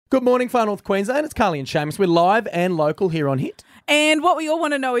Good morning, Far North Queensland. It's Carly and Seamus. We're live and local here on Hit. And what we all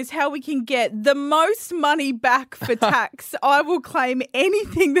want to know is how we can get the most money back for tax. I will claim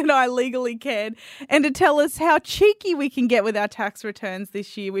anything that I legally can. And to tell us how cheeky we can get with our tax returns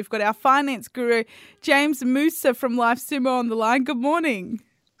this year, we've got our finance guru, James Mousa from Life Sumo on the line. Good morning.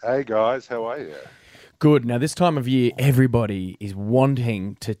 Hey guys, how are you? Good. Now, this time of year, everybody is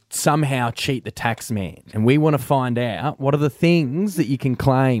wanting to somehow cheat the tax man. And we want to find out what are the things that you can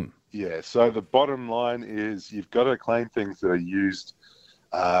claim. Yeah, so the bottom line is you've got to claim things that are used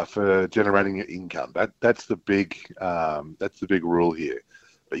for generating your income. That's the big rule here.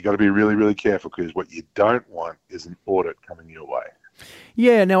 But you've got to be really, really careful because what you don't want is an audit coming your way.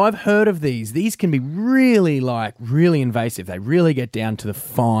 Yeah, now I've heard of these. These can be really invasive. They really get down to the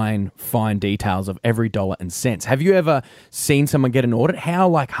fine details of every dollar and cents. Have you ever seen someone get an audit?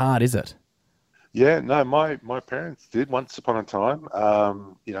 How hard is it? Yeah, no, my parents did once upon a time.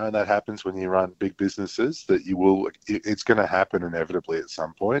 And that happens when you run big businesses. That it's going to happen inevitably at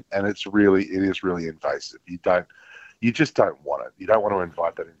some point, and it is really invasive. You just don't want it. You don't want to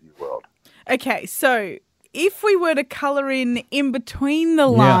invite that into your world. Okay, so if we were to colour in between the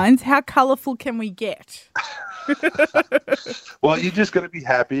lines, how colourful can we get? Well, you just got to be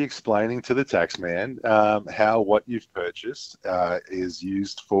happy explaining to the taxman how what you've purchased is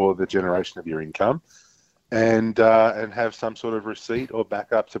used for the generation of your income, and have some sort of receipt or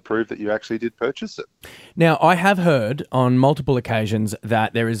backup to prove that you actually did purchase it. Now, I have heard on multiple occasions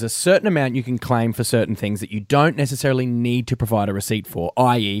that there is a certain amount you can claim for certain things that you don't necessarily need to provide a receipt for,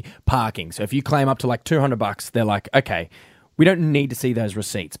 i.e. parking. So if you claim up to $200, they're like, okay, we don't need to see those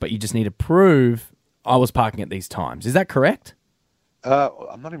receipts, but you just need to prove I was parking at these times. Is that correct?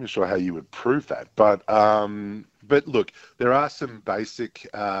 I'm not even sure how you would prove that, but look, there are some basic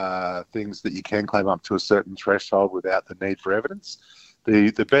things that you can claim up to a certain threshold without the need for evidence.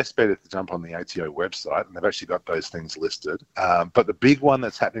 The best bet is to jump on the ATO website, and they've actually got those things listed. But the big one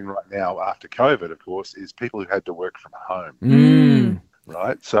that's happening right now after COVID, of course, is people who had to work from home.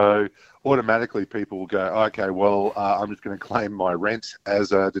 Right? So automatically people will go, okay, well, I'm just going to claim my rent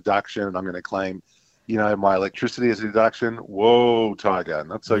as a deduction, and I'm going to claim my electricity as a deduction. Whoa, Tiger,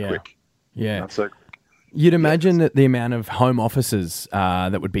 not so quick. Yeah. Not so quick. You'd imagine that the amount of home offices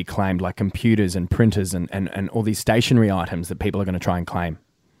that would be claimed, like computers and printers and all these stationary items that people are going to try and claim.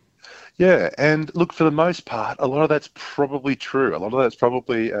 Yeah, and look, for the most part, a lot of that's probably true. A lot of that's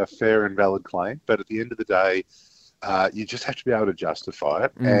probably a fair and valid claim. But at the end of the day, you just have to be able to justify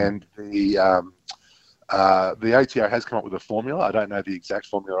it. And the ATO has come up with a formula. I don't know the exact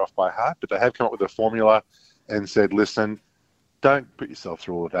formula off by heart, but they have come up with a formula and said, listen, don't put yourself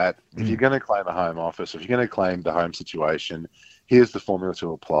through all of that. If you're going to claim a home office, if you're going to claim the home situation, here's the formula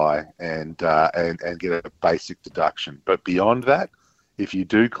to apply and get a basic deduction. But beyond that, if you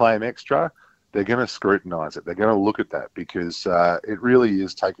do claim extra, they're going to scrutinise it. They're going to look at that because it really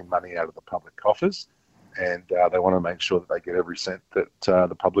is taking money out of the public coffers. And they want to make sure that they get every cent that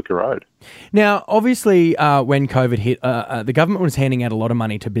the public are owed. Now, obviously, when COVID hit, the government was handing out a lot of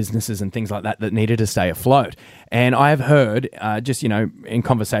money to businesses and things like that needed to stay afloat. And I have heard, in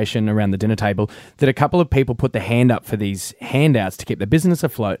conversation around the dinner table, that a couple of people put their hand up for these handouts to keep their business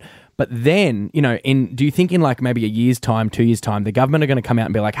afloat. But then, do you think in maybe a year's time, 2 years' time, the government are going to come out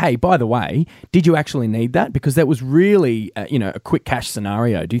and be like, hey, by the way, did you actually need that? Because that was really, a quick cash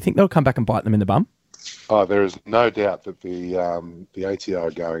scenario. Do you think they'll come back and bite them in the bum? Oh, there is no doubt that the ATO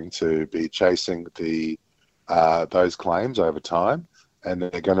are going to be chasing those claims over time, and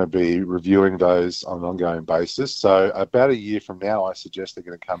they're going to be reviewing those on an ongoing basis. So about a year from now, I suggest they're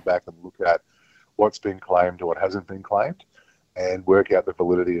going to come back and look at what's been claimed or what hasn't been claimed and work out the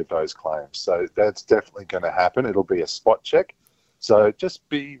validity of those claims. So that's definitely going to happen. It'll be a spot check. So just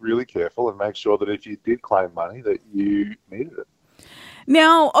be really careful and make sure that if you did claim money that you needed it.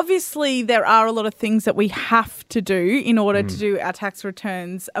 Now, obviously, there are a lot of things that we have to do in order to do our tax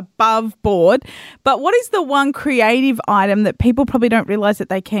returns above board. But what is the one creative item that people probably don't realise that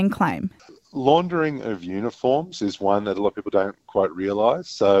they can claim? Laundering of uniforms is one that a lot of people don't quite realise.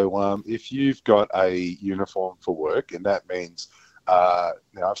 So if you've got a uniform for work, and that means,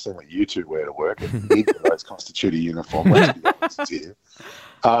 I've seen what you two wear to work, and neither of those constitute a uniform, let's be honest here.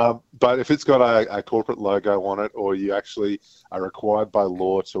 But if it's got a corporate logo on it, or you actually are required by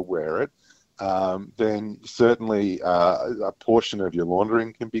law to wear it, then certainly a portion of your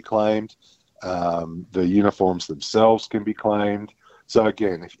laundering can be claimed. The uniforms themselves can be claimed. So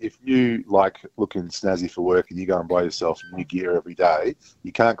again, if you like looking snazzy for work and you go and buy yourself new gear every day,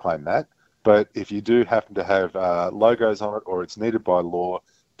 you can't claim that. But if you do happen to have logos on it, or it's needed by law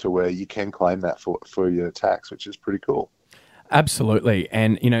to where you can claim that for your tax, which is pretty cool. Absolutely.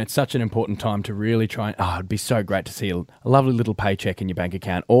 And, it's such an important time to really try and, it'd be so great to see a lovely little paycheck in your bank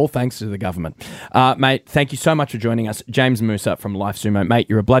account, all thanks to the government. Mate, thank you so much for joining us. James Mousa from Life Sumo. Mate,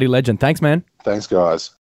 you're a bloody legend. Thanks, man. Thanks, guys.